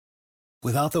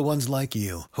Without the ones like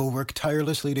you, who work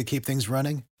tirelessly to keep things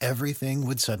running, everything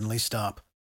would suddenly stop.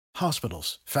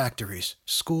 Hospitals, factories,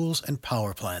 schools, and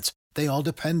power plants, they all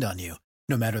depend on you.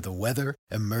 No matter the weather,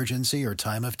 emergency, or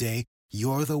time of day,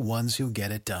 you're the ones who get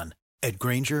it done. At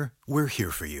Grainger, we're here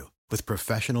for you with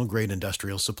professional-grade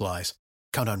industrial supplies.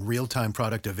 Count on real-time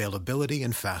product availability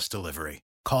and fast delivery.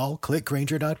 Call, click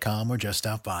Grainger.com, or just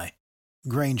stop by.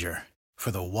 Grainger, for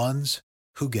the ones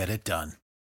who get it done.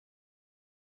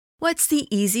 What's the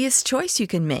easiest choice you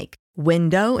can make?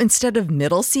 Window instead of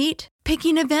middle seat?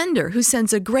 Picking a vendor who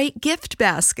sends a great gift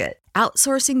basket?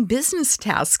 Outsourcing business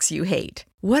tasks you hate?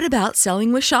 What about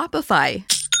selling with Shopify?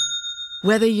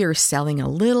 Whether you're selling a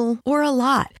little or a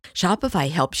lot,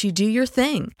 Shopify helps you do your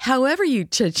thing, however you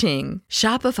cha-ching.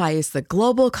 Shopify is the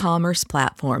global commerce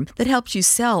platform that helps you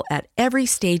sell at every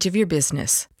stage of your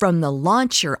business. From the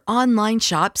launch your online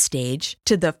shop stage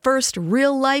to the first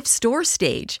real-life store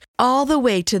stage, all the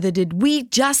way to the did we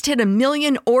just hit 1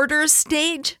 million orders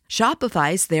stage.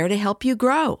 Shopify's there to help you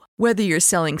grow. Whether you're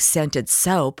selling scented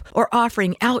soap or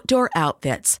offering outdoor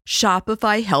outfits,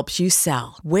 Shopify helps you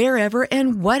sell. Wherever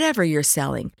and whatever you're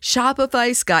selling,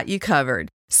 Shopify's got you covered.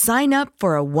 Sign up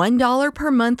for a $1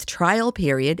 per month trial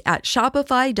period at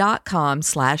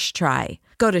shopify.com/try.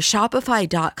 Go to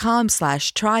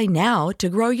shopify.com/try now to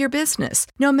grow your business,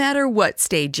 no matter what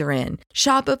stage you're in.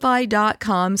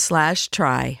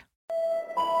 Shopify.com/try.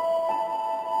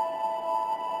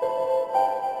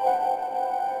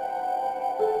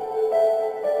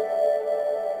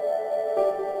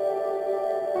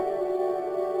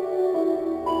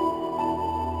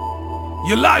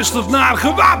 Je luistert naar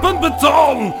Gewapend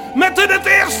Beton met in het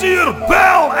eerste uur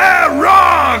Bel Air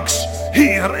Rocks.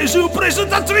 Hier is uw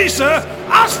presentatrice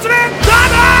Astrid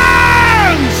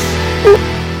Dannens.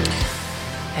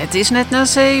 Het is net na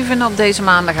 7 op deze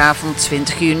maandagavond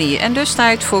 20 juni en dus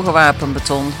tijd voor Gewapend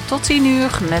Beton. Tot 10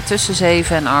 uur met tussen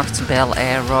 7 en 8 Bel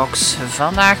Air Rocks.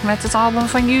 Vandaag met het album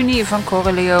van juni van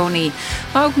Corleone.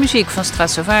 Maar ook muziek van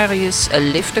Stratovarius,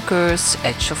 Lift the Curse,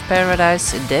 Edge of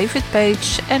Paradise, David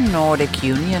Page en Nordic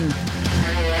Union.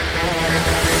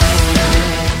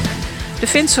 De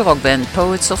Finse rockband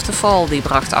Poets of the Fall die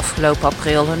bracht afgelopen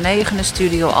april hun 9e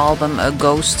studioalbum A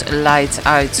Ghost Light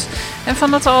uit. En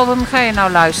van dat album ga je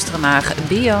nou luisteren naar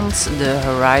Beyond the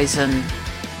Horizon.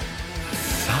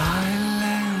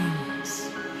 Silence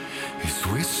is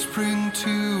whispering to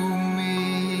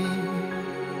me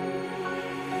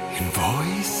in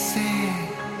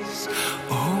voices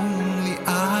only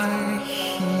I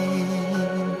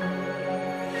hear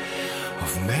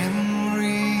of memories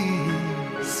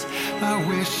I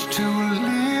wish to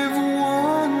live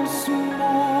once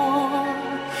more.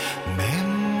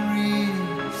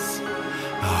 Memories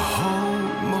I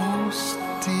hold most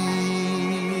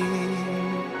dear.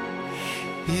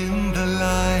 In the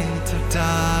light of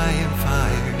dying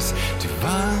fires,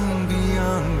 divine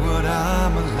beyond what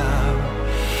I'm allowed,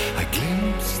 I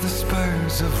glimpse the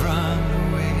spurs of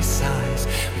runaway sighs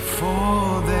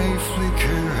before they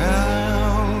flicker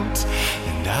out,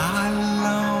 and I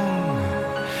long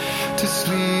to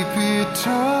sleep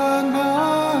eternally,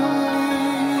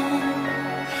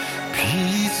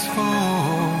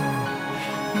 peaceful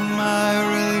in my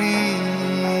release.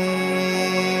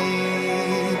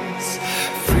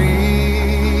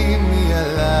 Free me at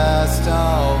last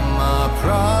of my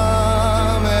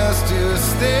promise to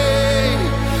stay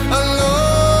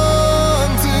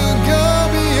alone, to go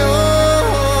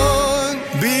beyond,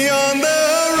 beyond the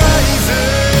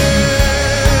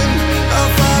horizon.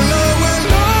 I'll follow where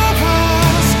love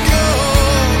has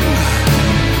gone.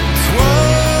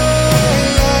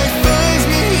 Twilight finds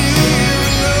me here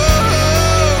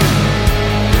alone,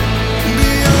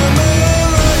 beyond the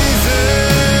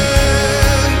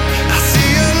horizon. I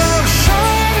see a love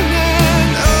shining,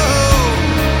 oh,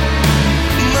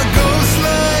 my ghost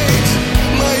light,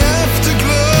 my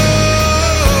afterglow.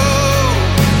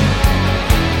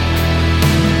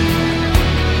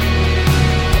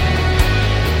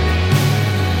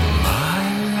 My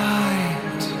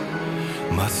light,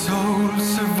 my soul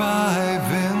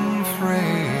surviving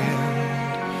friend,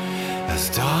 as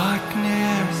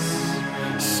darkness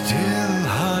still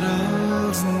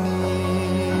huddles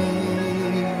near,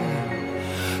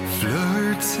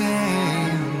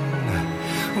 flirting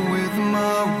with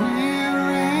my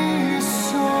weary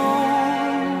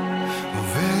soul of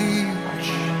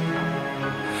age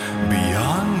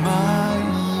beyond my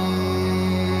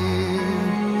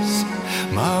years.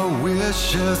 My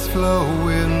wishes flow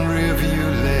in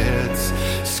rivulets,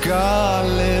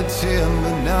 scarlet in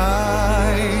the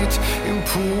night, in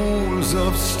pools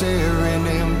of staring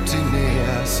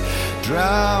emptiness,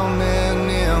 drowning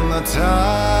in the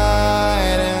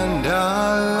tide, and I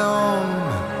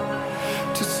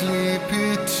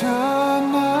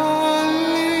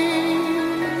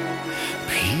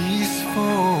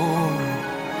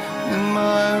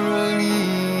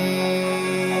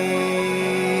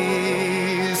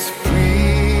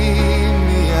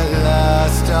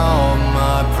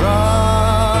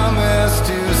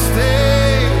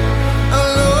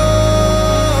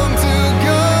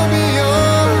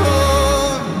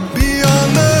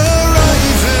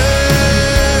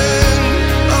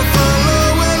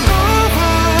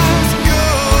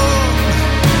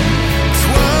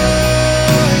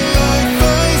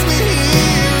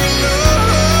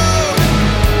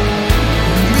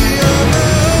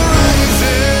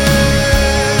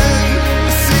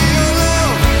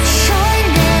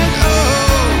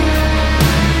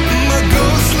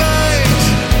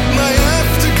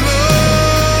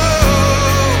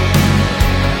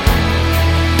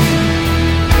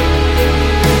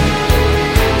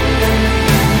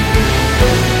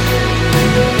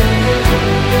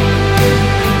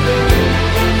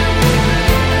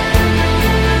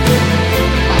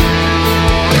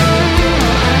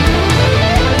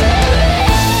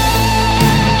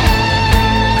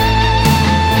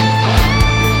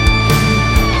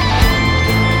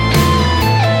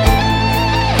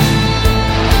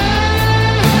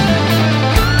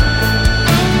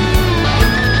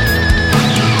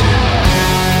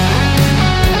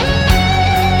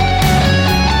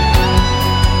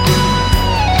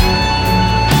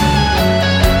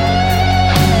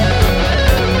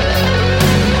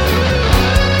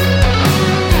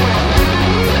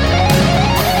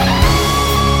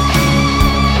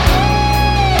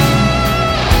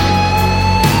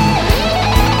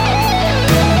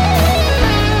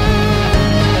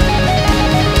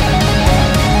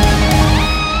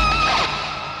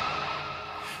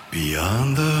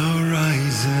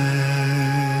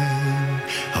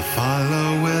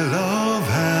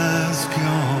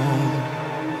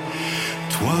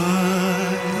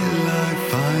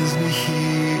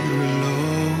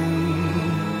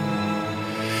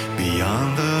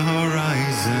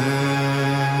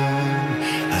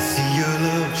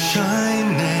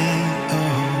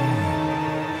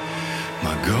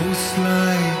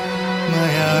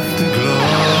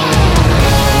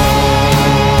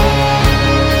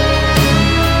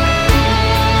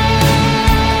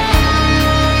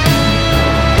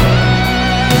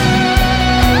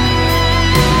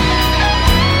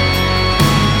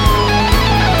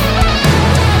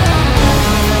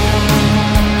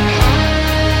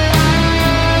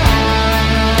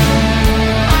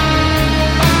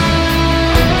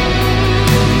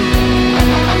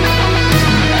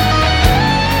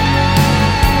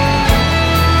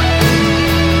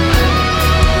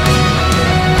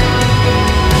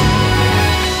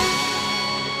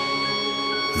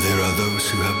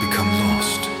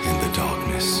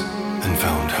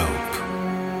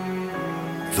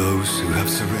those who have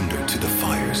surrendered to the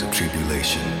fires of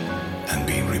tribulation and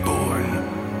been reborn.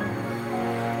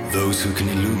 Those who can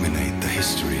illuminate the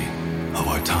history of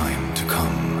our time to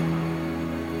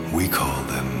come. We call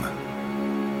them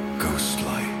ghost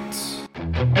lights.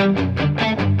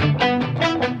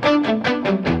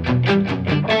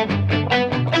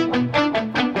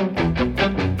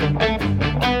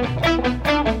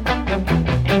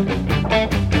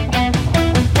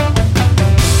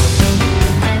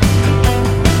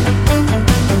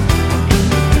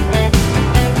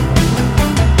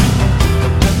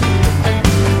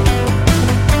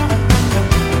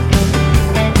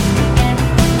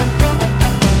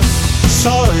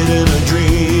 Saw it in a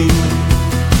dream.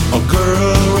 A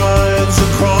girl rides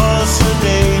across her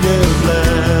native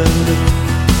land,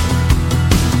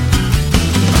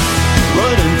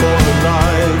 running for her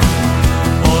life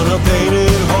on a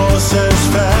painted horse as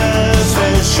fast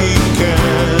as she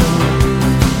can.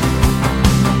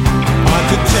 I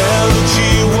could tell that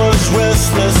she was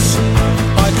restless.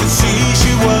 I could see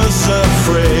she was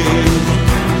afraid.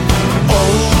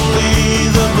 Only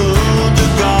the moon to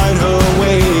guide her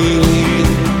way.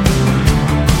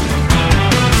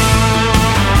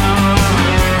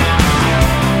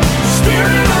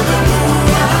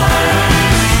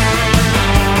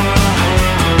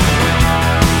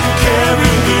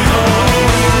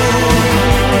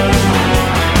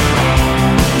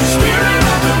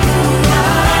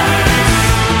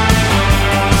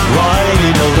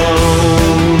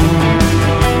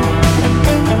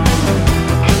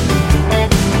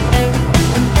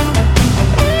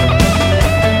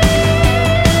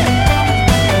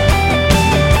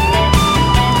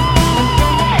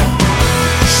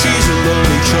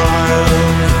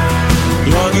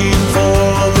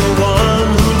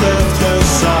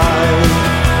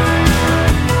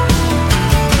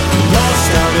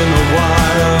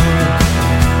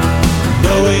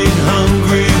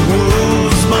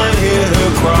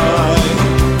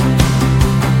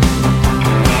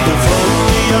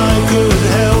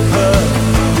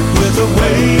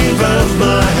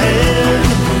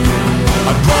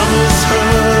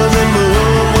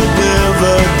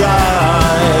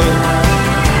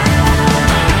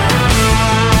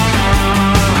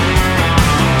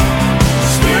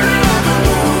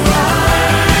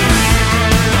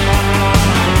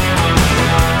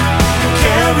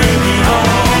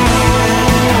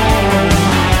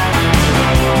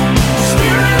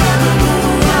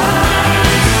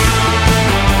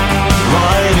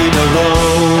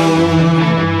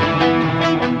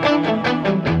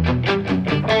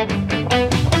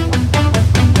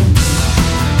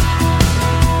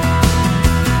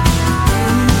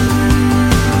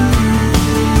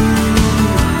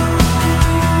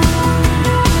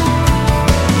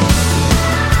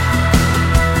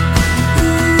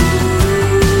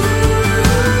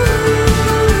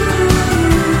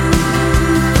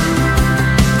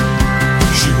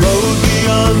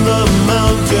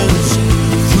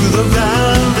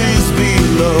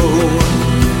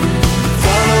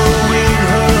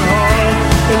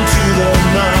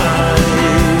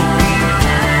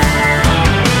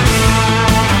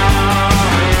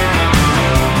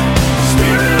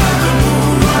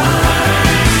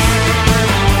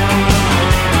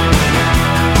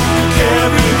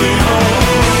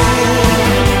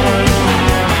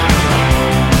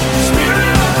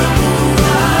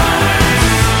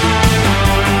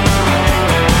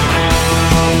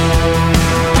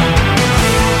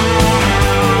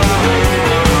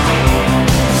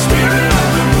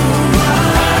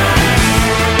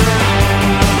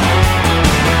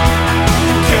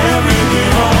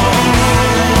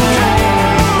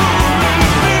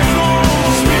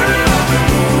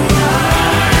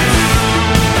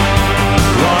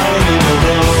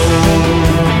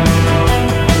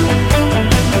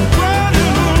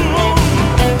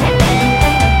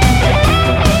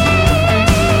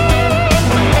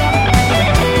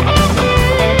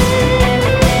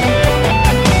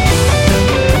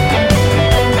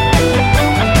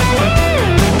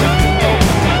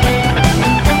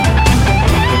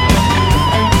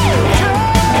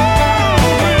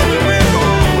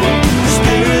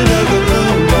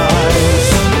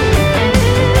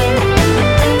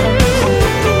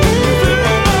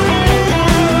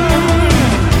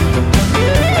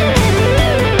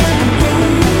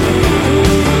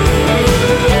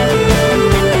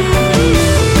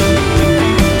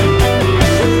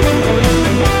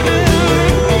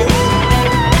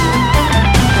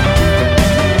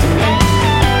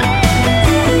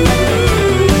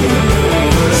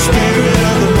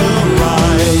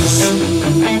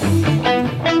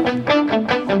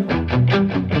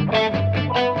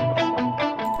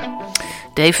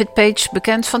 David Page,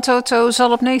 bekend van Toto,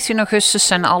 zal op 19 augustus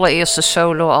zijn allereerste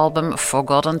soloalbum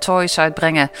Forgotten Toys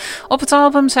uitbrengen. Op het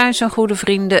album zijn zijn goede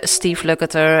vrienden Steve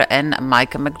Lukather en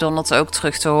Micah McDonald ook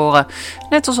terug te horen.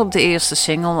 Net als op de eerste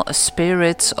single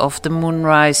Spirit of the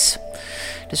Moonrise.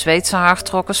 De Zweedse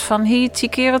hardrockers van Heat die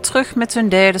keren terug met hun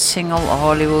derde single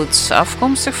Hollywood,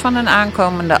 afkomstig van hun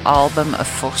aankomende album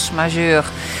Force Majeure.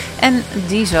 En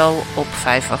die zal op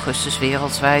 5 augustus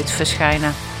wereldwijd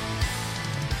verschijnen.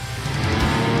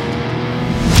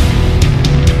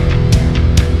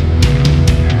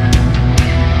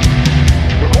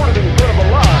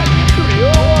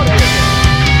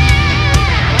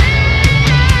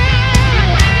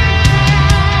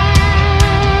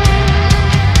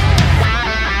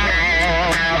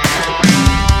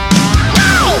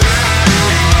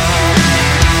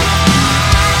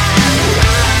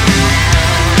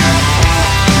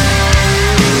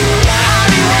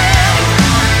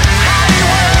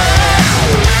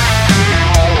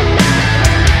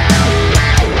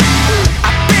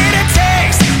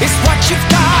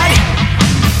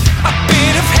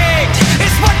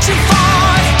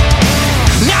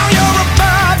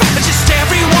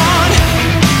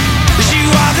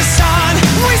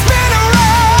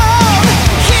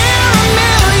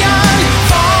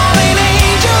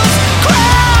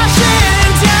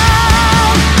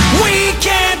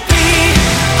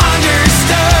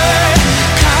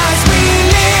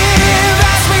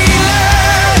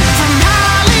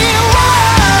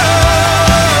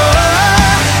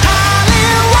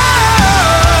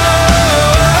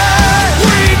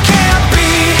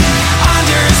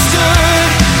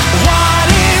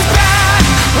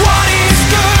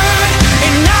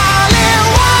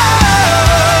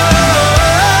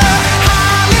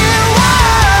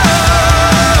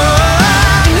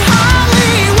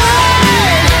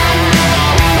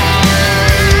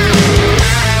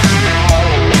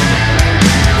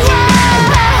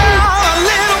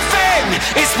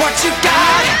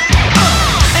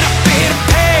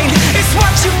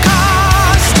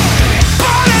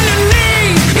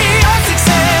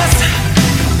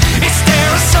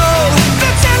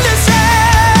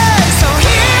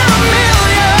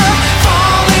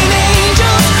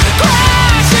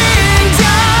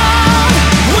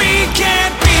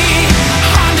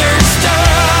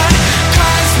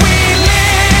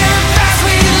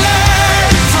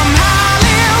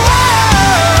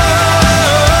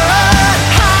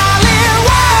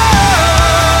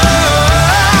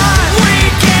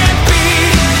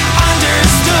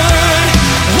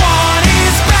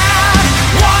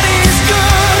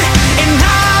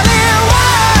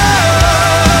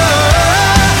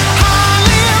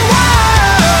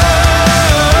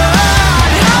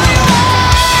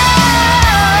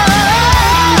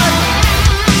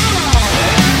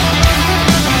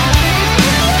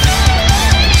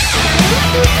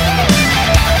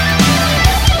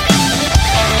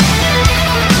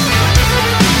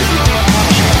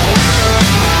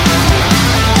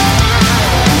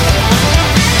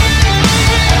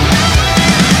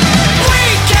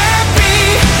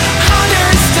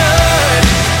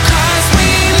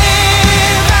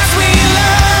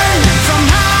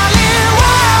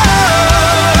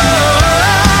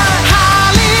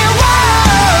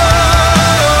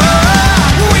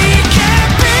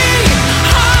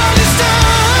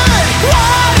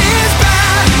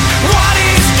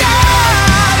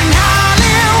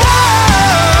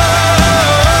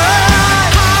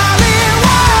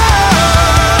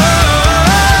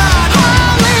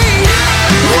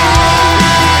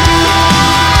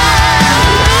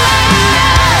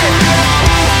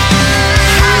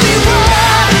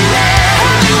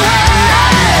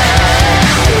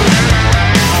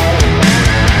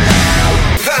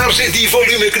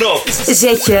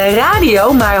 Zet je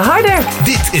radio maar harder.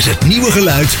 Dit is het nieuwe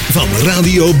geluid van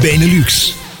Radio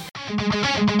Benelux.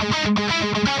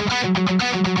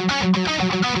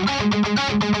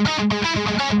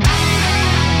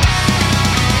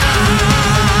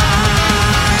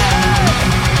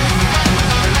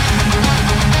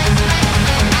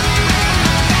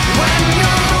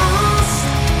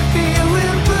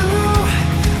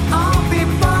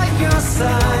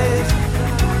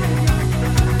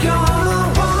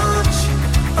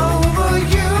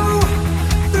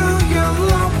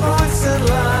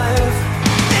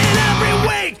 Every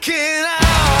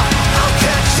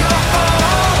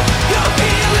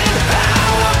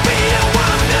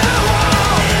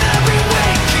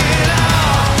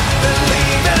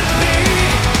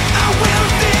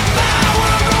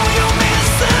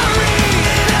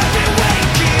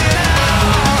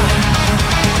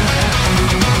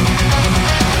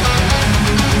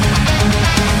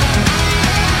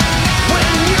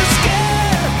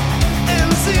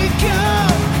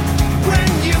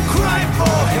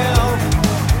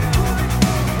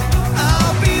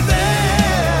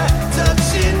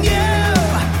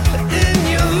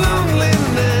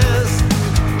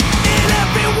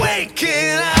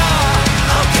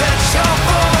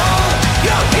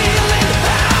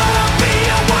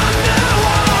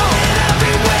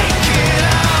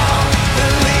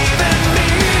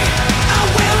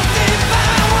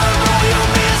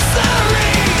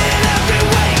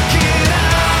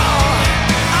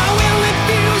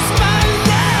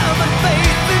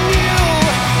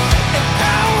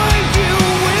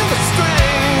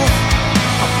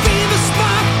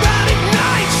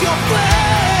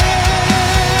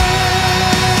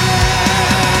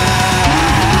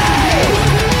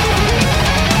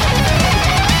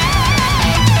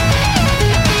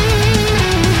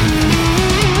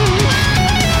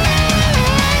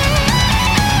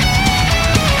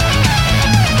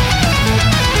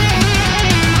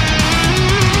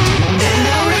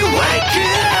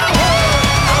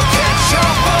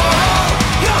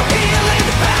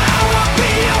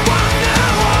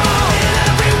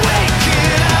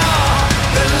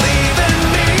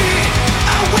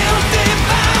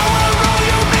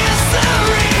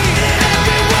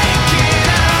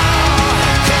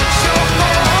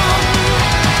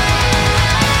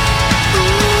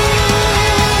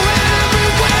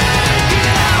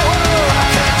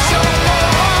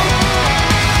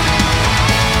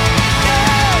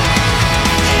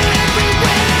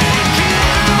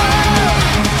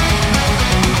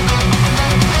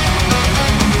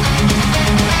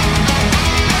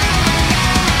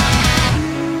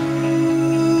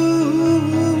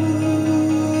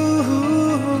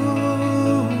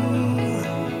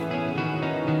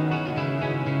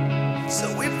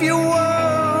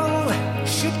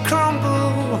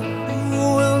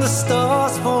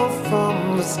stars fall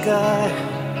from the sky.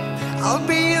 I'll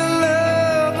be your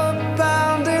lover,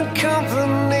 bound in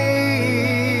company.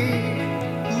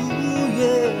 Ooh,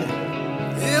 yeah.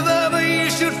 If ever you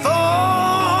should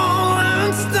fall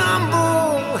and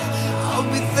stumble, I'll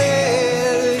be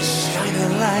there to shine a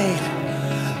light.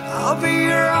 I'll be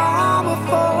your armor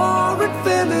for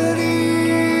infinity.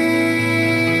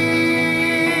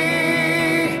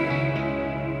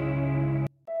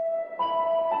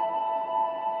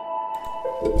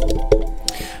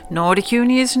 Nordic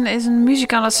Uni is een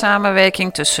muzikale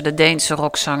samenwerking tussen de Deense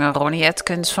rockzanger Ronnie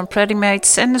Atkins van Pretty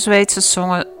Mates en de Zweedse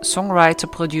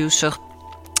songwriter-producer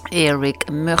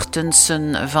Erik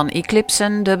Murtensen van Eclipse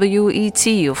en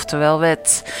WET, oftewel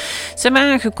WET. Ze hebben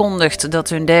aangekondigd dat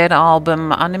hun derde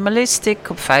album Animalistic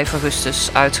op 5 augustus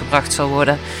uitgebracht zal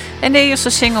worden. En de eerste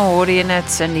single hoorde je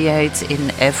net en die heet In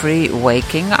Every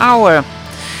Waking Hour.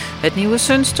 Het nieuwe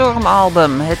Sunstorm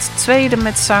album, het tweede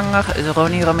met zanger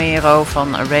Ronnie Romero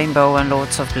van Rainbow and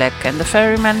Lords of Black and The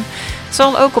Ferryman,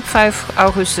 zal ook op 5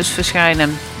 augustus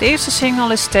verschijnen. De eerste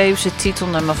single is tevens het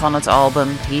titelnummer van het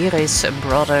album. Hier is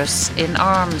Brothers in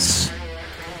Arms.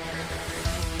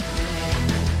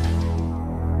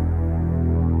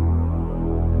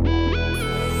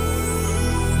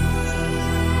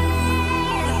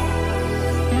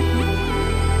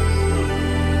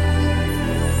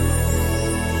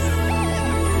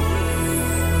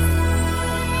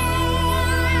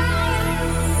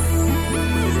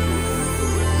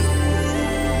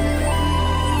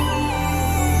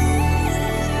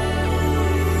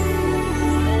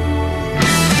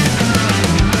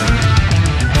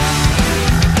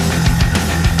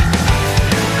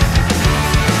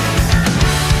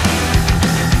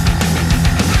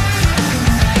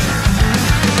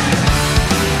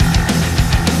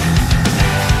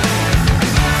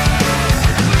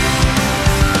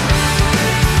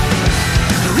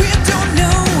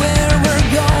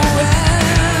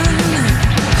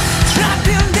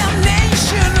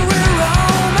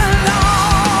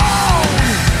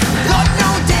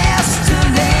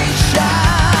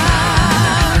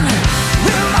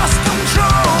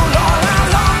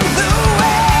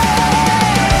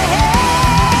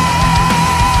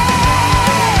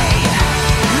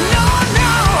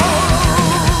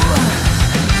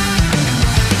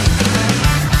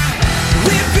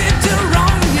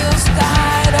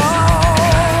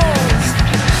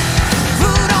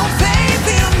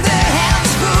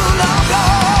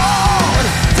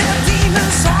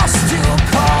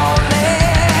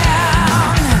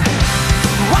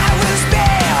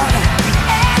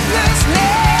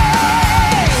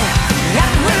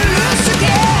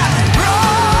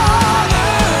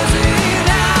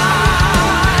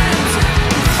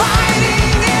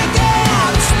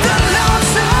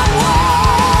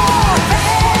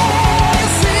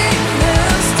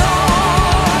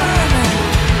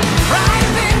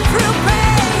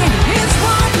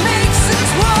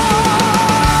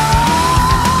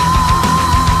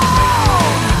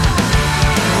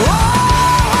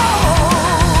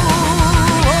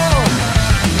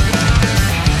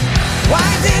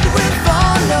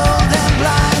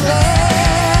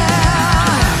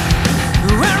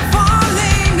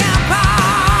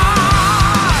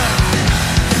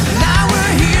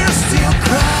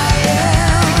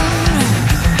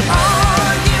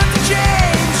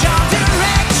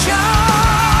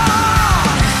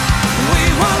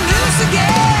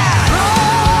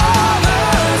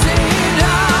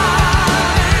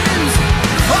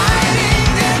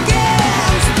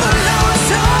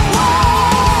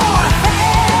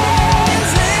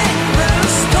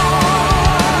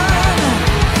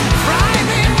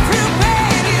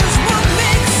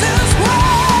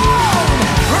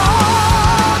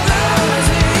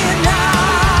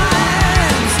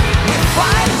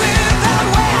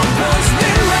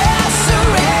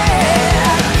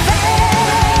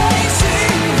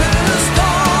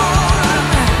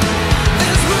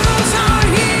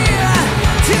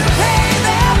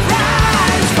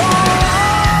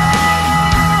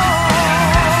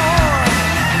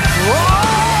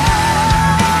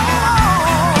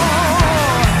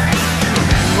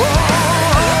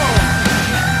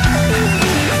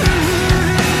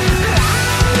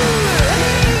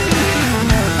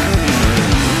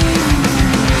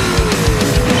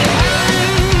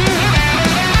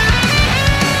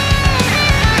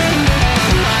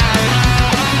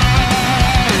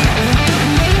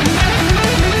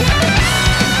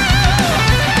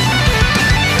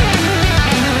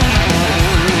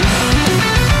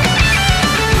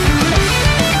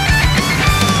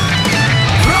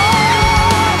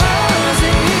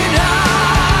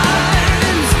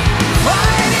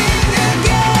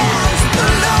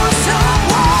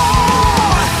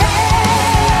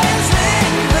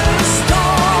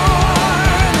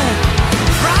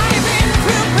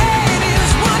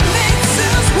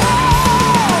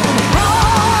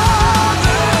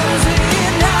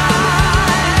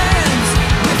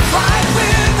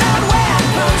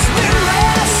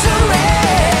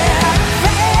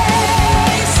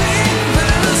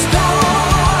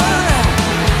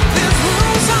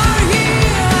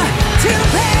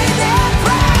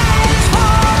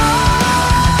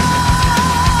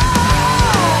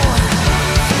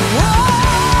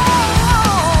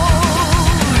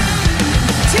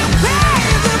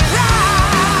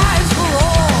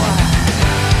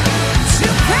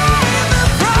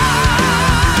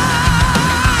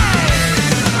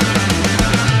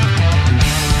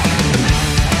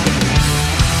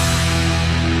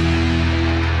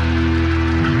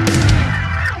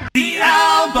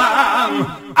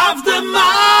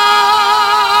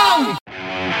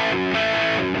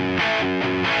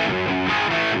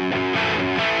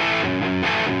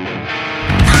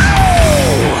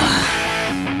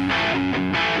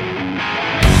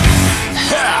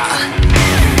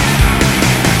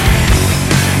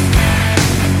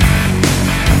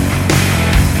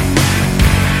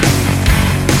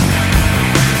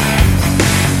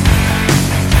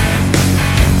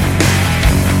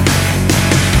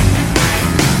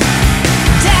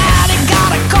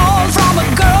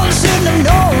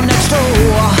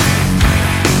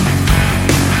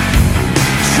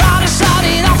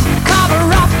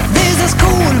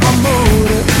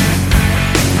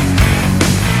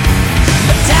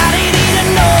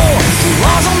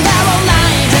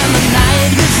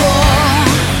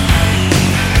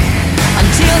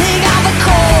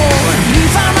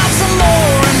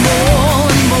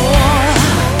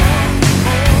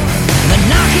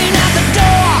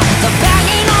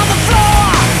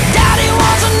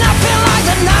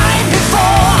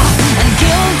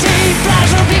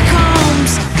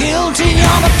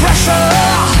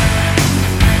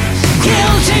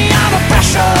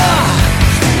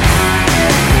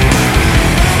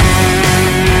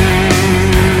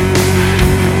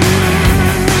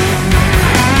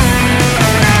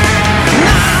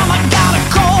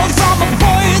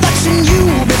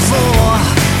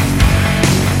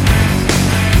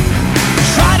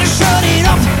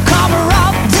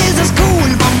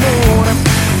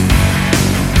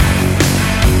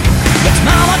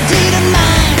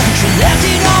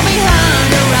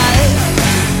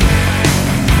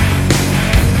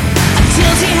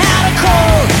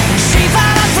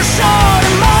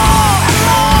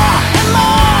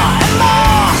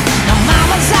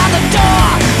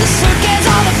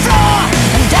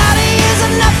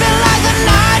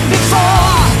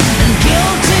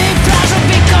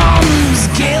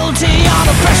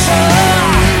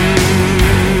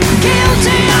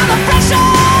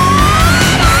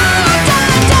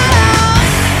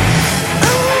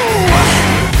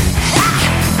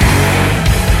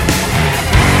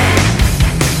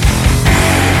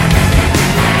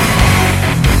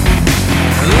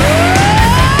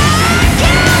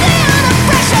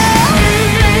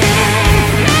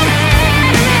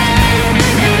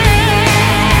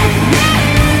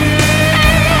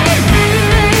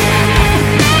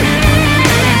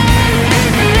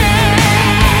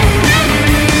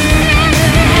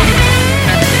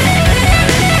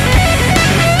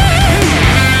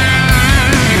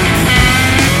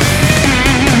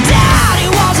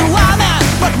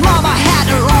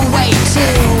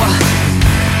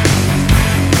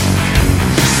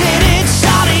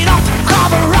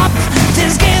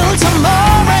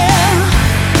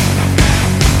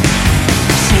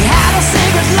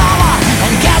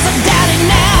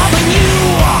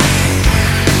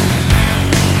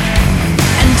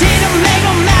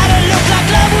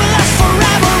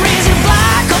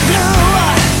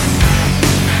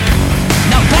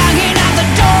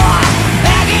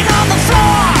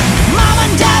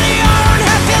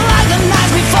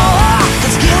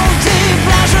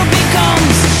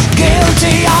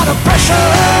 under pressure.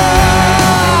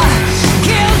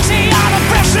 Guilty under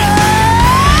pressure.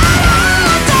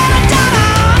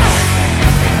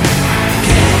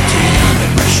 Guilty under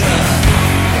pressure.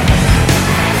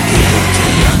 Guilty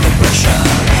under pressure.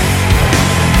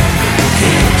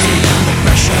 Guilty under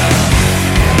pressure.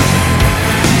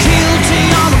 Guilty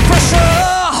under pressure.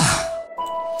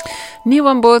 Nieuw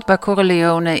aan boord bij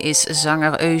Corleone is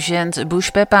zanger Eugène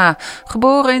Boucheppa.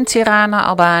 Geboren in Tirana,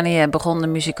 Albanië, begon de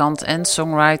muzikant en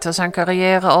songwriter zijn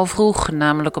carrière al vroeg.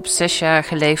 Namelijk op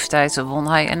 6-jarige leeftijd won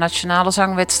hij een nationale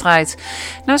zangwedstrijd.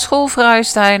 Na school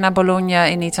verhuisde hij naar Bologna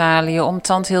in Italië om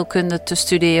tandheelkunde te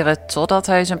studeren, totdat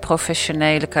hij zijn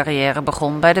professionele carrière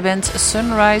begon bij de band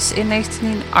Sunrise in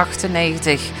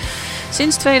 1998.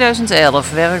 Sinds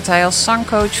 2011 werkt hij als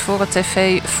zangcoach voor het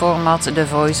tv-format The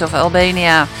Voice of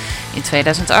Albania. In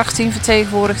 2018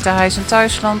 vertegenwoordigde hij zijn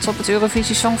thuisland op het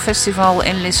Eurovisie Songfestival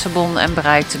in Lissabon en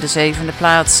bereikte de 7e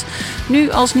plaats.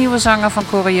 Nu als nieuwe zanger van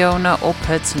Corleone op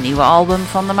het nieuwe album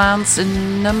van de maand,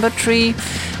 Number 3.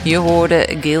 Je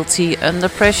hoorde Guilty Under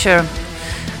Pressure.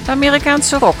 De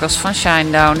Amerikaanse rockers van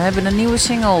Shinedown hebben een nieuwe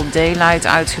single, Daylight,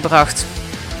 uitgebracht.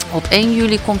 Op 1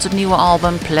 juli komt het nieuwe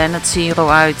album Planet Zero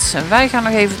uit. Wij gaan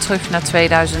nog even terug naar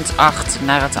 2008,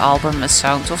 naar het album A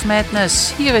Sound of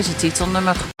Madness. Hier is het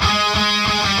titelnummer.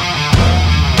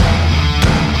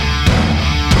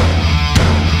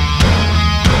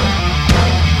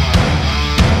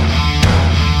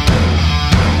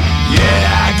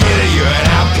 Yeah, I get it, you're an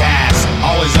outcast.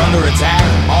 Always under attack,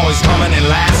 always coming in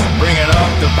last. Bringing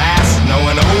up the past, no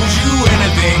one owes you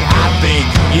anything. I think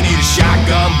you need a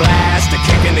shotgun blast, a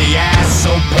kick in the ass, so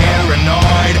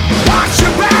paranoid. Watch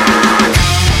your back!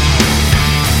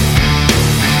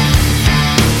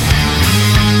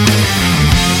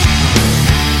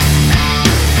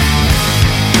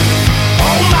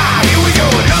 Oh my, here we go,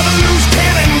 another loose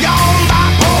cannon gone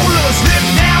bipolar.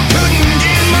 Slipped down, couldn't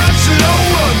get much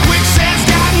lower. Quicksand's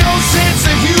got no sense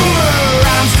of humor.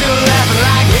 I'm still laughing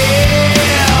like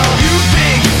hell. You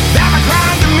think that my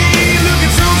crime to me,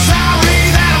 looking so sorry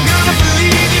that I'm gonna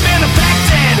believe you've been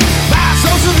affected by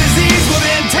social disease? Well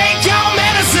then take your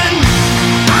medicine.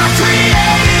 I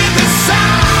created the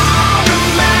sound of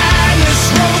madness,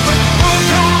 wrote the book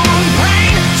on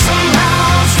pain. Somehow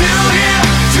I'm still here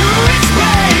to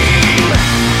explain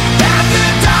that the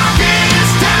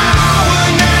darkest hour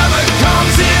never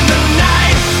comes in the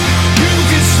night. You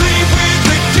can sleep with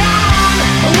the gun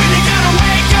when you're gonna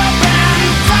wake up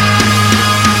and fight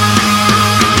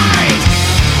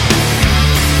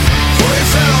for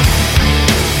yourself.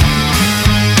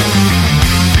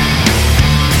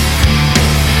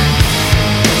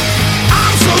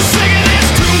 I'm so sick of this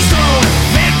tombstone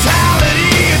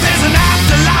mentality. If there's an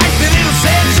afterlife, then it'll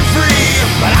set you free.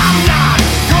 But I'm not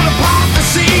gonna pop the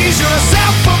seas. You're a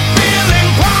self-fulfilling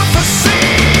prophecy.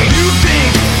 You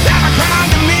think that my crime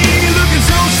to me, looking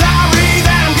so sorry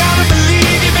that I'm gonna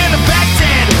believe you've been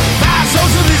affected by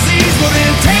social disease? Well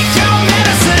then take your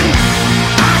medicine.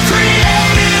 I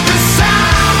created the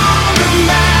sound of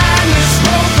madness,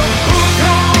 wrote the book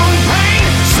on pain.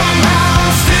 Somehow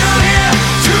I'm still here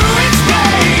to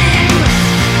explain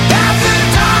that the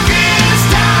darkest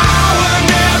hour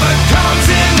never comes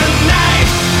in the night.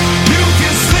 You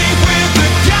can sleep with the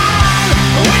gun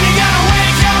when you gotta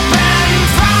wake up and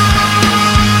fight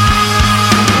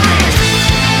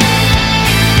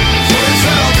for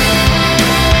yourself.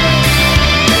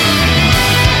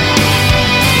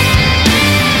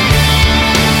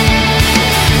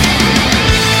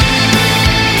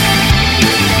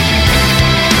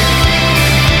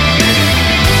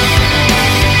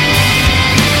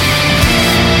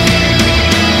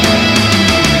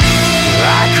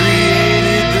 I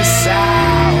created the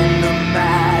sound of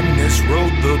madness,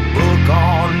 wrote the book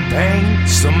on pain.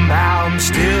 Somehow I'm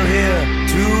still here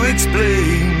to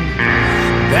explain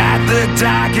that the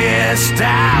darkest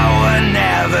hour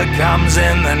never comes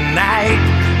in the night.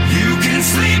 You can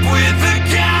sleep with the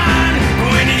gun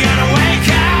when you're gonna wake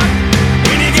up,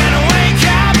 when you're gonna wake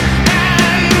up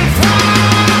and fight.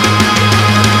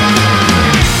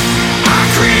 I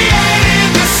created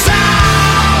the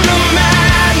sound of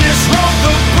madness, wrote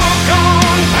the book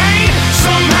on pain.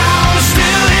 Somehow I'm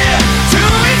still here to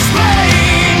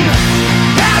explain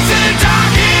that the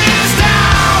darkest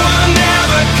hour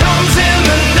never comes in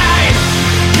the night.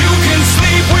 You can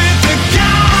sleep with the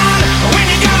gun when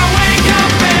you're gonna wake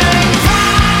up and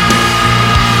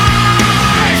fight.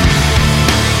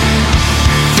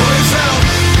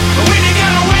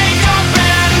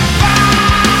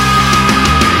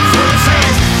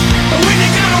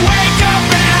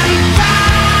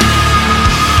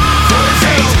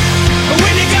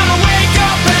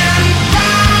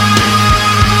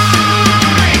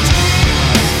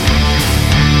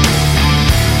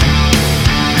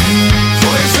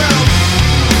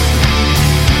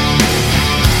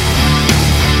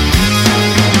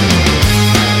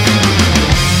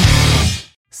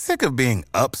 of being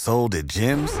upsold at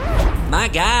gyms? My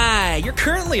guy, you're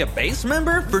currently a base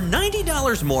member? For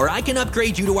 $90 more, I can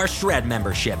upgrade you to our Shred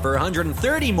membership. For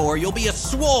 $130 more, you'll be a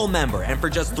Swole member. And for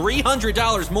just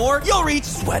 $300 more, you'll reach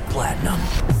Sweat Platinum.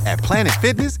 At Planet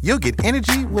Fitness, you'll get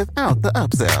energy without the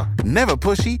upsell. Never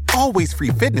pushy, always free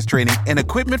fitness training and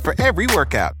equipment for every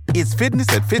workout. It's fitness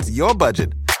that fits your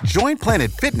budget. Join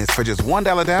Planet Fitness for just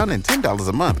 $1 down and $10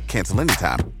 a month. Cancel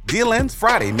anytime. Deal ends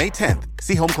Friday, May 10th.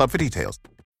 See Home Club for details.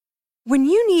 When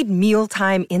you need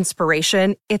mealtime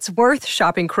inspiration, it's worth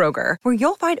shopping Kroger, where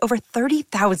you'll find over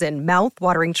 30,000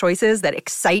 mouth-watering choices that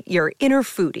excite your inner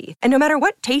foodie. And no matter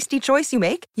what tasty choice you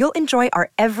make, you'll enjoy our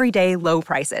everyday low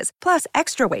prices, plus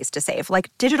extra ways to save,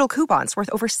 like digital coupons worth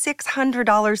over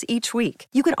 $600 each week.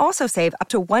 You can also save up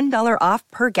to $1 off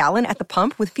per gallon at the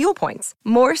pump with fuel points.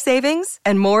 More savings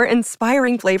and more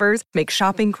inspiring flavors make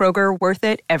shopping Kroger worth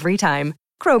it every time.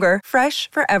 Kroger, fresh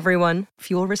for everyone.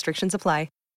 Fuel restrictions apply.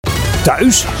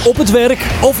 Thuis, op het werk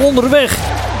of onderweg.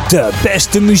 De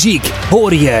beste muziek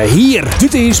hoor je hier.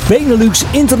 Dit is Benelux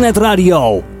Internet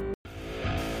Radio.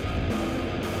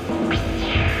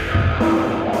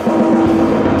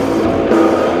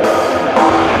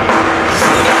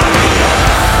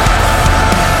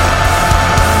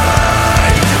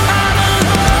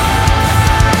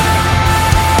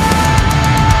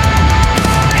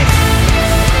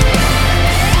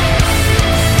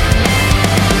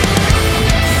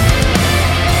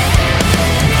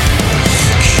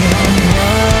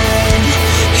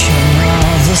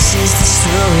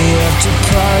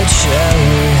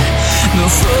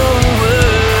 Move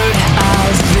forward,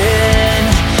 I've been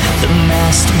the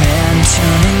masked man,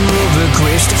 turning over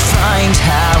graves to find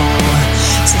how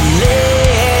to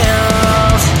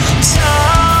live.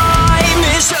 Time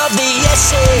is of the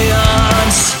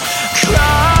essence.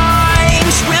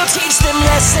 Crimes will teach them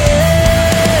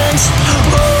lessons.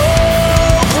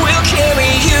 Hope will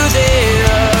carry you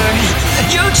there.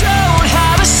 You don't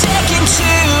have a second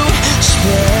to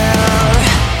spare.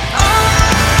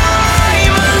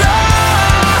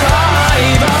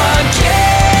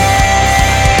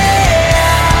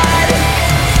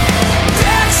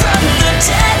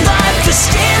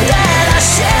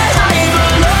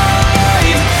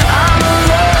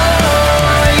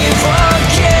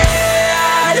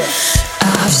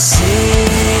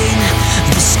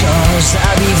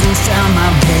 I've even found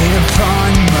my pain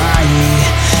upon my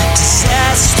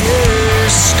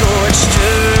disasters, scorched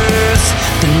earth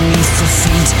beneath the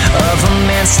feet of a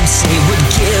man some say would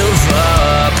give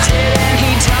up. Didn't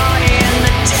he die in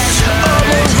the desert? A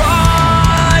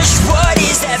mirage, what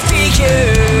is that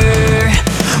figure?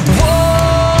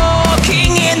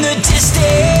 Walking in the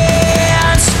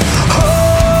distance,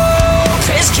 hope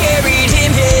has carried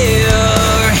him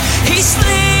here. He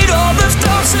slayed all the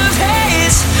thoughts of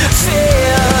his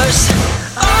fears.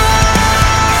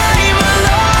 I'm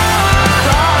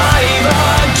alive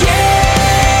again.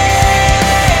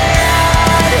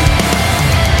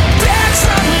 Back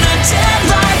from the dead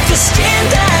like the skin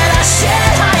that I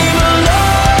shed. I'm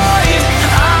alive.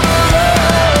 I'm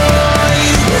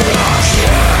alive again.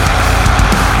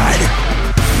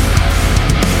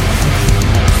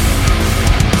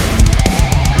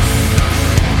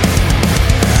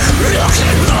 Look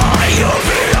at my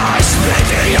open eyes,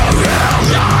 making a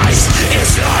realize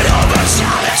it's not over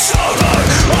till it's over.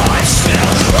 I'm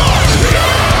still alive.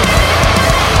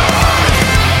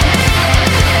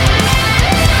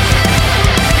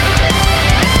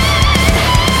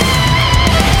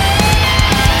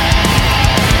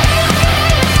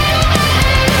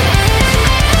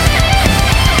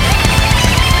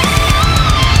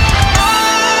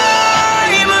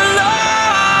 I'm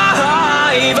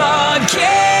alive again.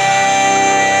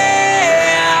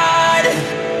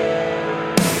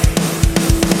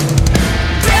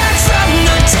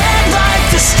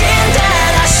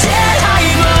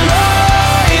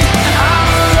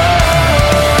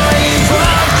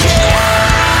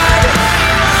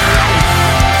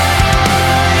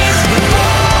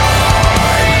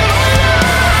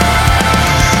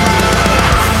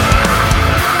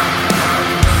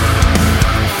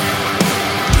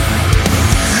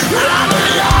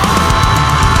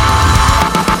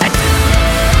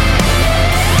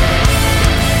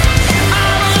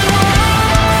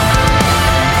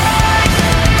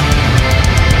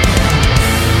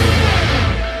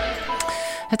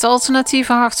 Het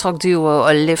alternatieve hardrockduo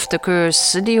Lift the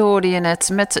Curse, die hoorde je net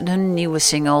met hun nieuwe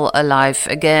single Alive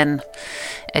Again.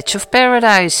 Edge of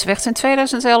Paradise werd in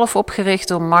 2011 opgericht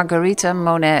door Margarita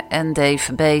Monet en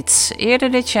Dave Bates.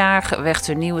 Eerder dit jaar werd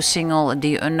hun nieuwe single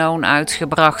The Unknown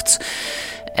uitgebracht.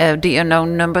 The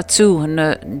Unknown number 2.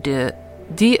 De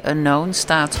The Unknown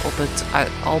staat op het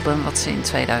album wat ze in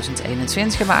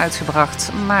 2021 hebben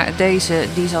uitgebracht. Maar deze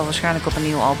die zal waarschijnlijk op een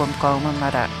nieuw album komen,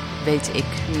 maar daar weet ik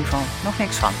in ieder geval nog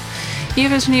niks van.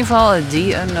 Hier is in ieder geval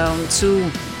The Unknown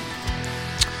 2.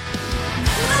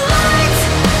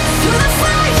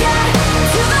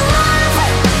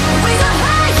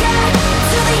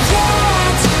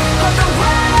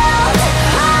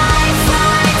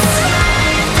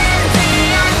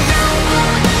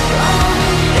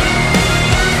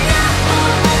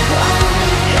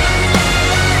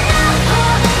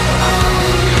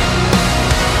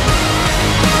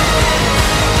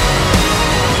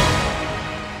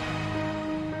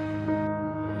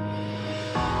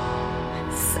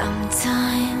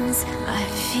 Sometimes I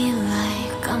feel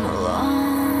like I'm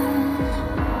alone.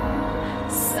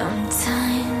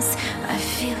 Sometimes I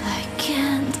feel I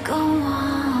can't go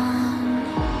on.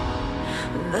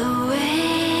 The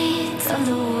weight of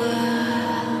the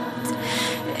world,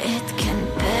 it can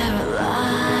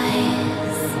paralyze,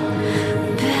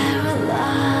 paralyze.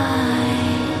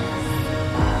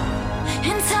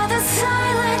 Into the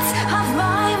silence of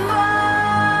my mind,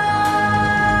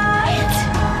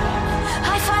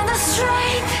 I find the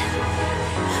strength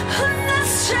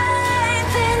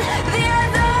in the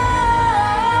unknown.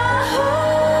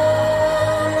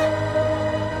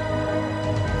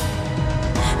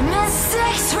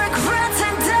 Mistakes, regrets,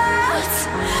 and doubts,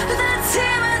 the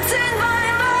demons in my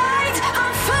mind.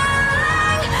 I'm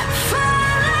falling,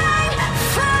 falling,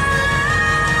 falling.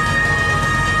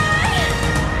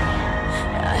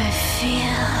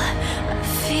 I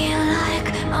feel like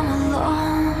I'm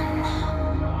alone.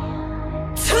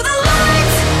 To the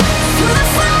light, to the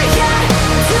fire,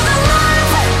 to the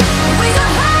love, we go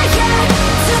higher,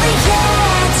 to the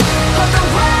edge of the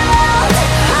world.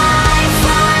 I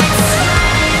find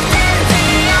strength in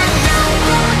the unknown.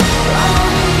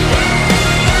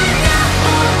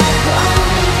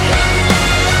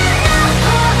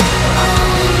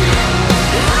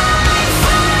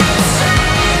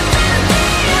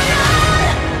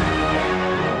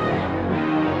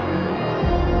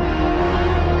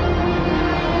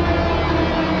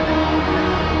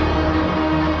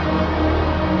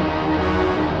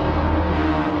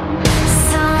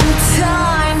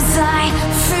 Sometimes I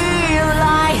feel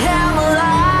I am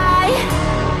alive,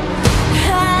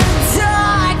 and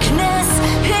darkness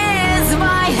is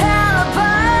my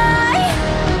alibi.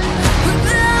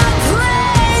 The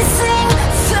blazing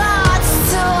thoughts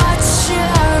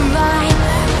torture my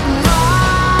mind.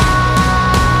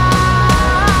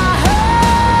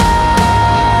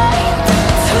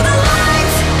 To the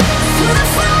light, to the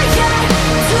fire,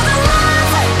 to the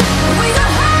love, we go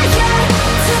higher,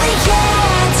 to the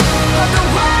edge of the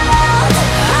world.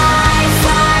 I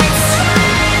find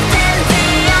strength in the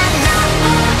unknown.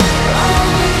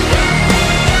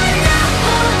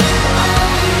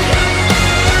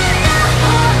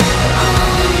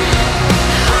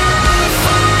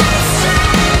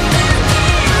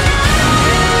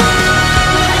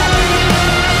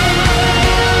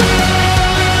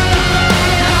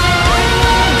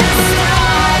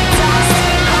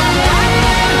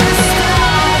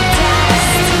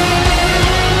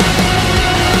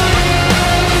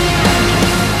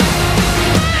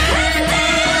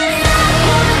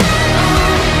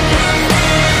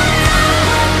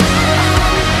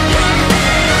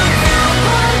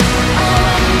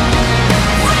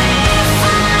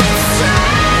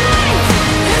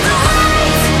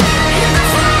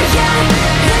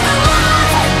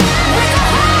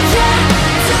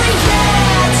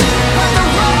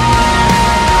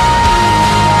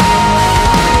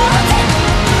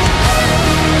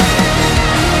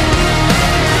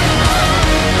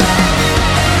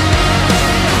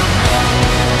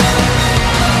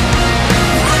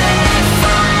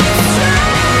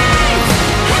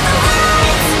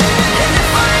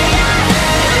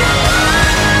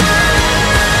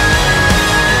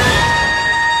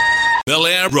 Bel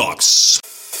Air Rocks.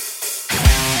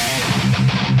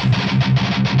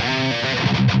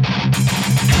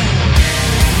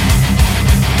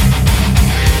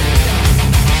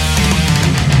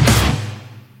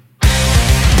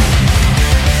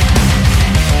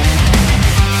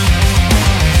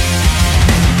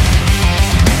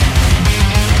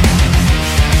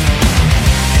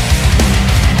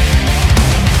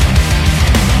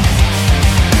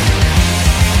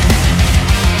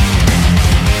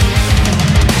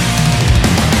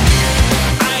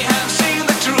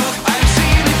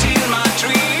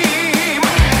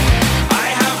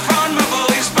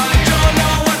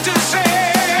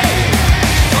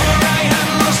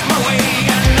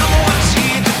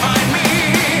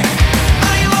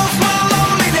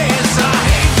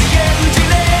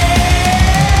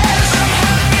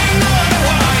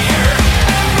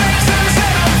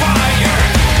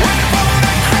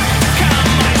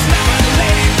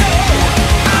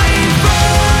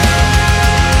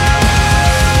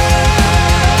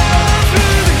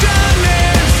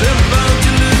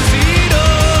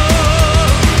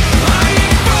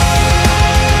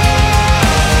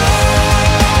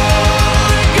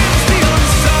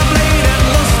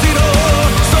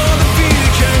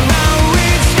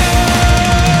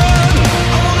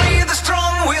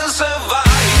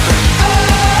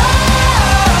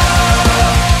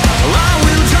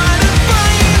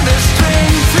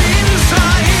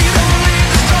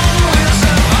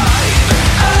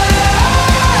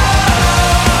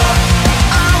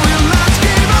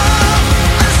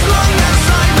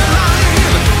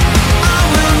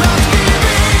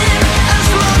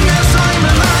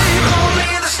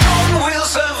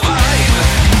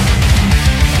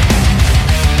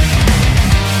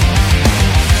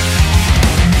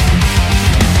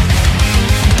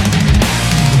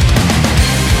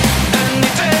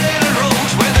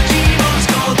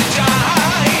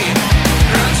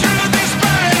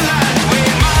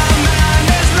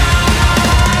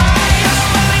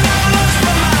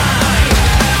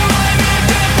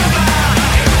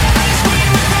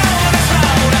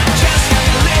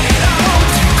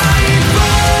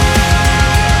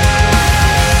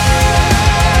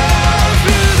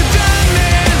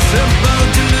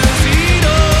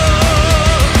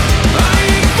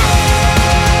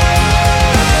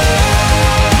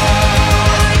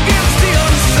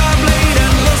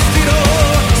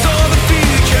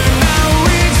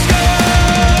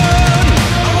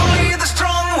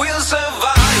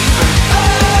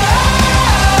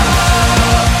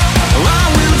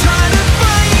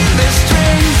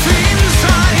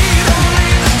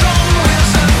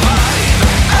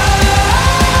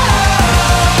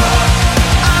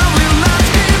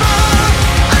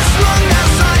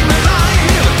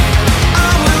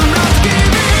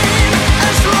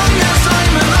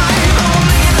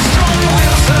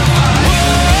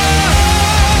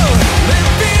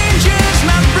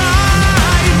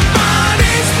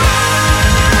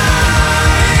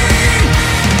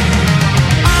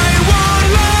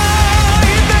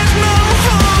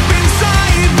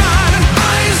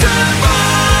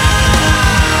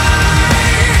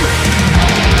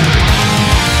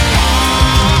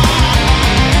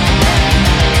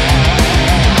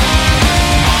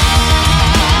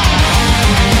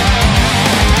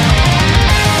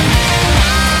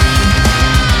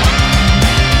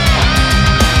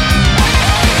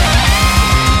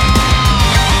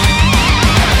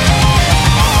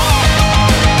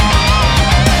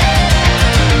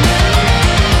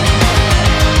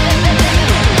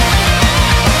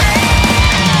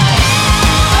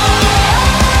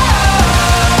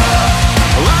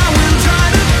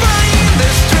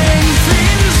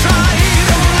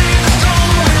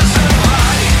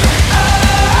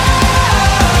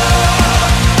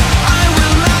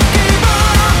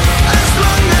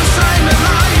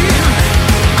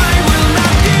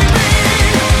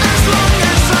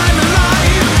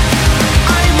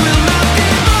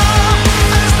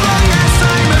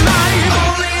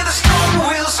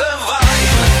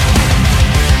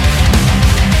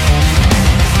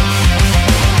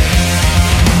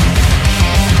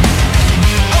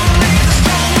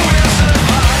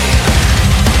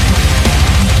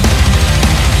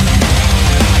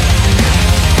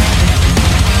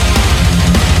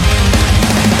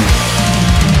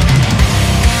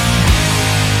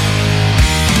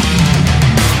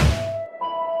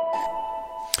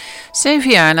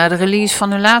 7 jaar na de release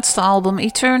van hun laatste album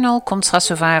Eternal komt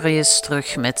Stratovarius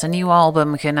terug met een nieuw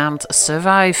album genaamd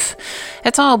Survive.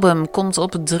 Het album komt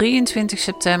op 23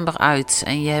 september uit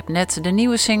en je hebt net de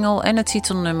nieuwe single en het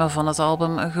titelnummer van het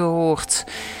album gehoord.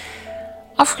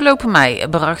 Afgelopen mei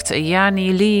bracht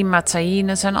Jani Lee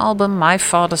Mataine zijn album My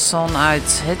Father's Son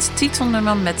uit. Het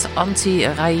titelnummer met Antti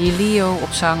Railio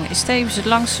op zang is tevens het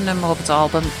langste nummer op het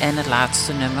album en het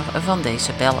laatste nummer van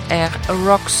deze Bel Air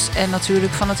Rocks. En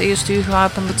natuurlijk van het eerste uur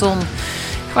Gewapend Beton.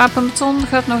 Gewapend Beton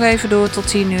gaat nog even door tot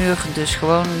 10 uur, dus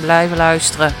gewoon blijven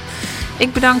luisteren.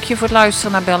 Ik bedank je voor het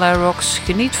luisteren naar Bel Air Rocks.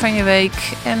 Geniet van je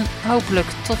week en hopelijk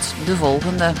tot de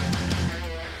volgende.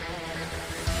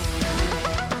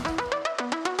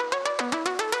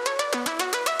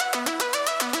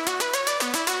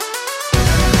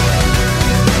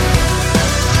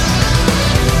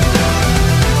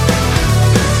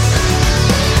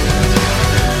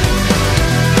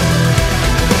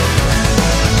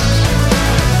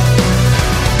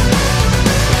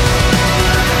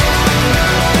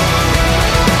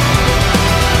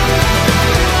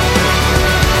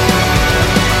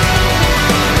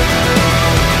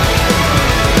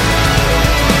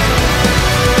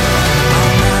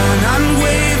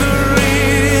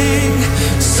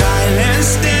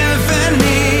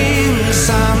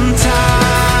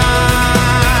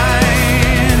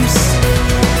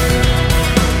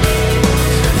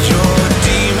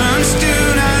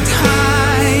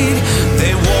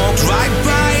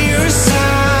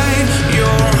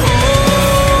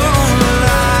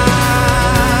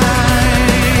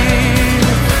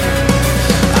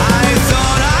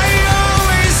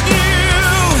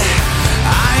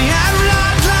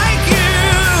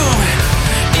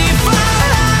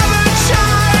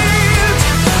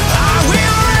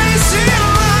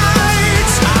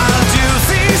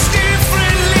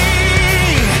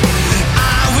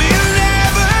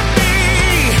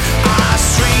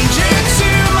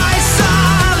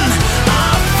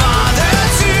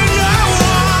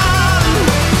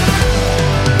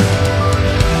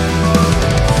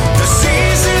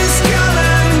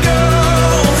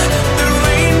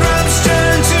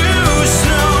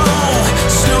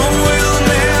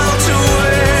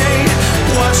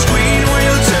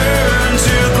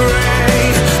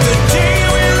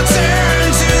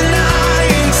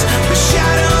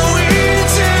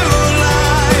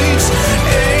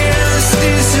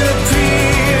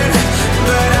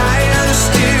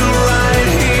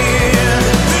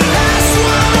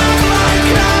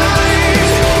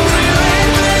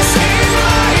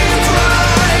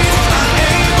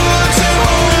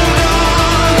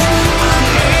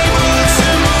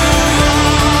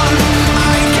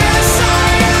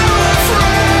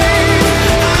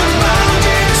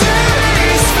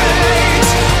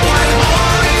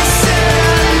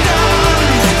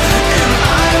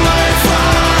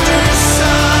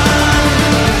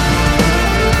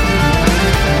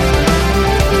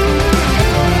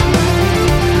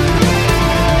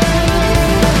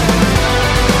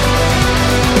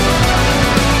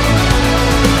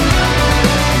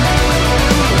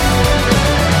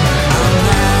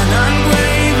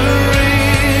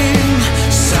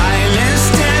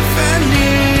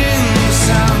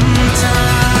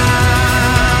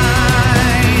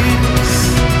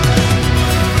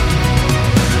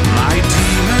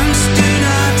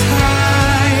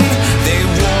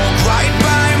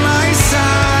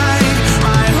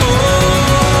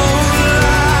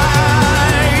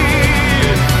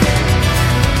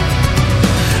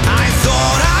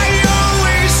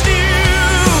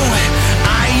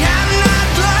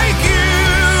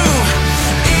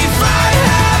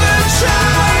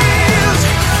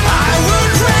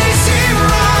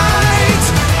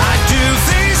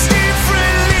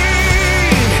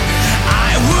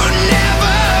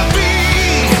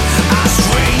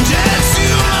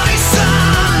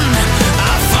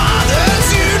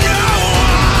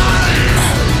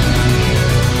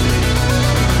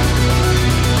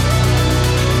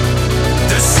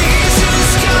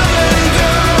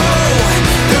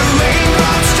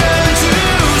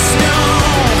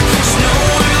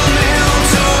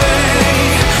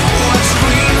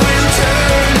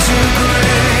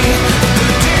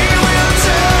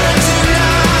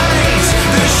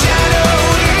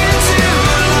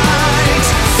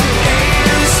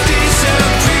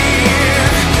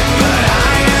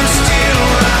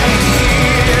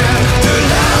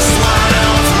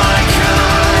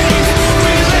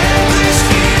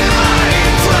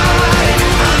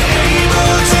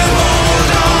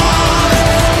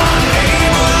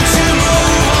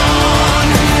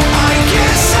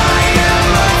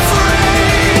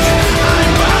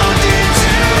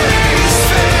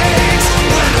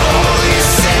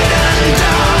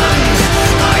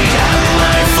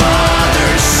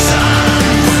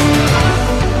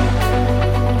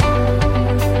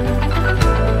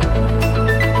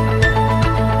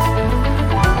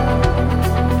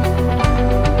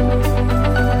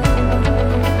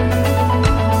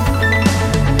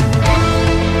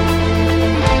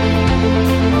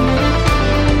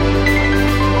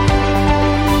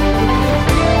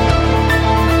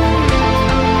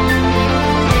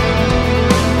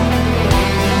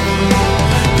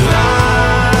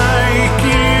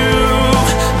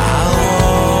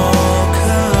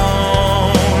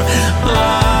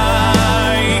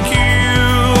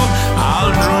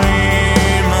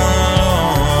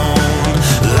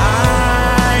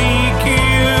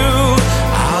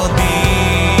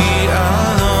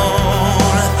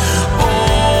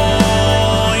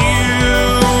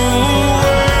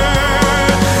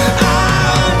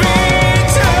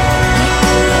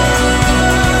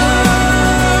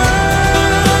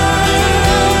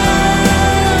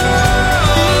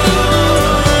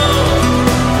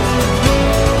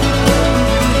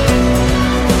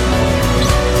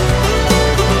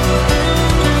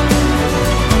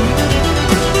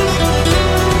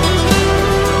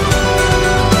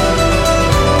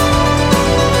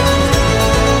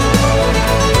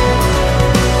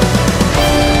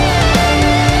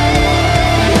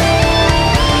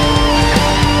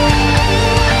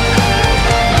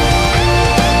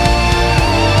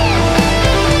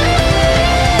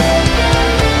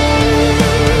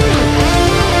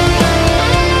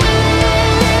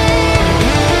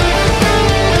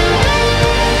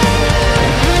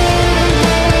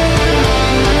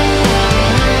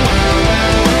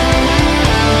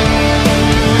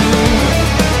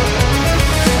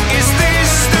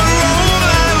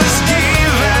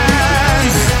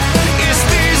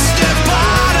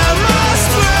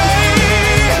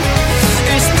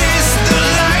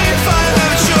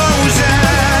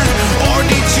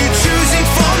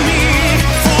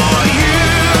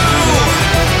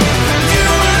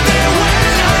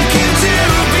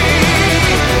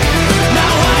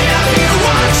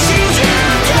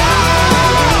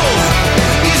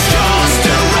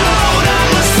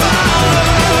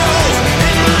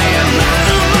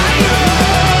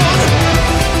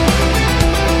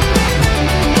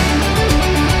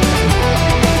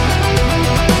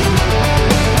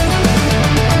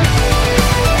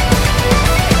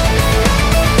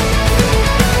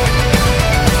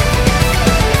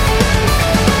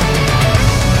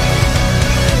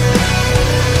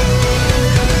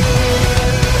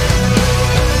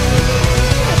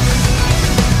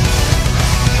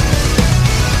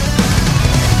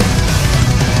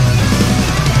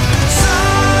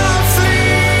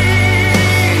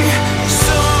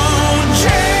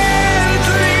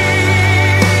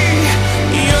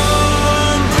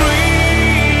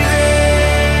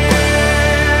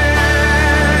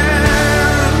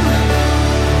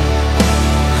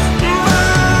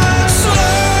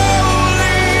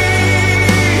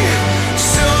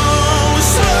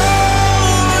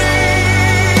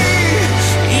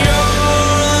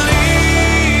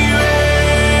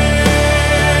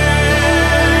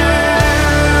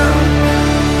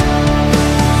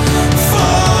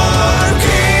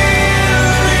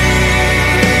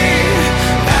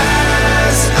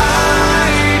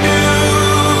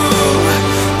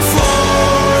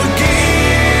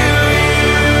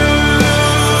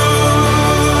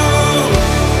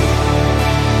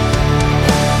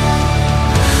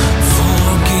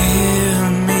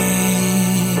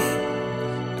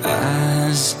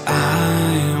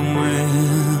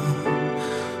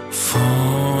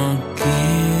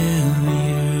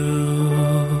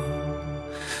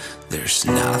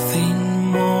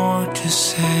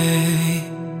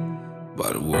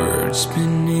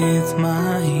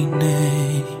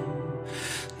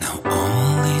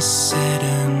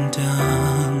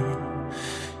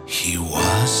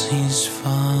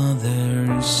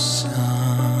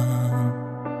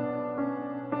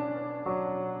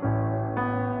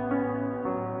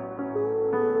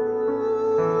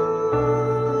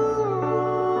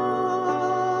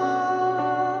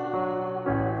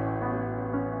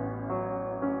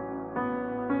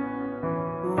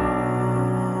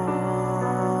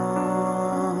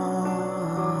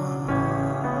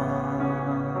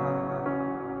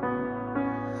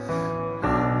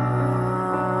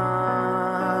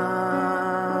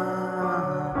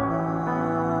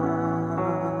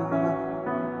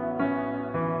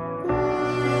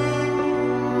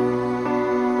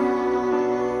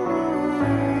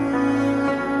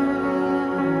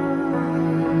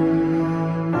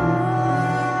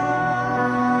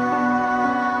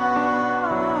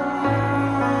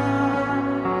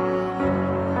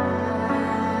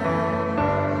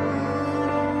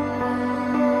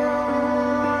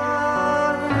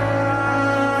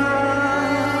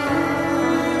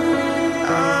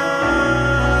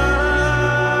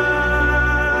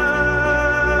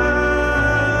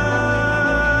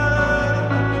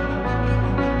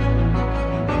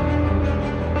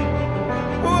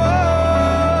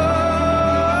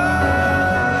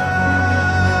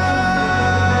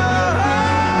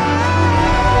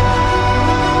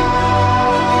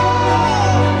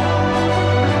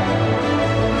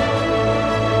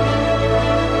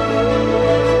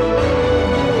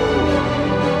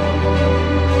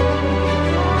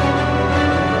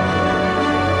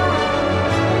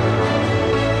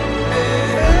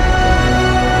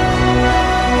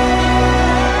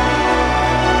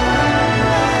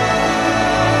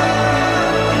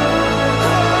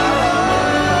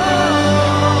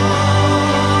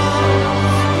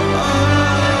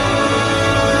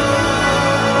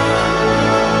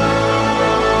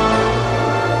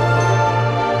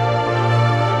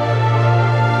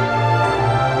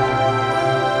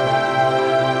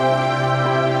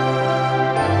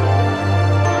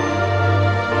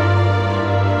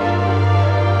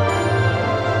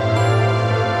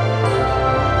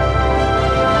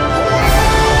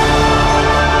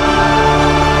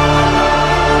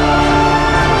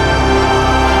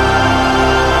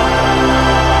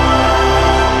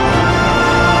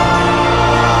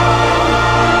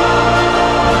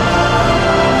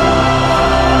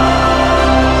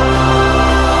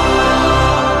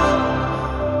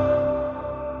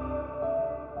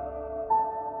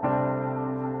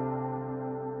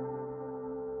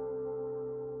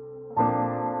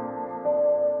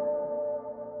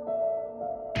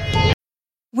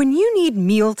 When you need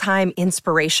mealtime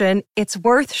inspiration, it's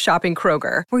worth shopping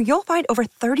Kroger, where you'll find over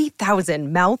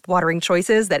 30,000 mouth-watering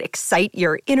choices that excite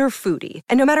your inner foodie.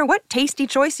 And no matter what tasty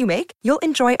choice you make, you'll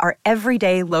enjoy our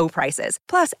everyday low prices,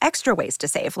 plus extra ways to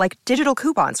save, like digital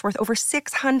coupons worth over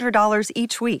 $600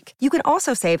 each week. You can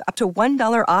also save up to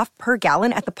 $1 off per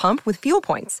gallon at the pump with fuel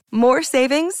points. More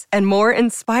savings and more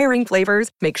inspiring flavors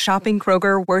make shopping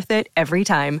Kroger worth it every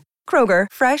time. Kroger,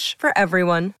 fresh for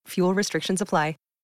everyone. Fuel restrictions apply.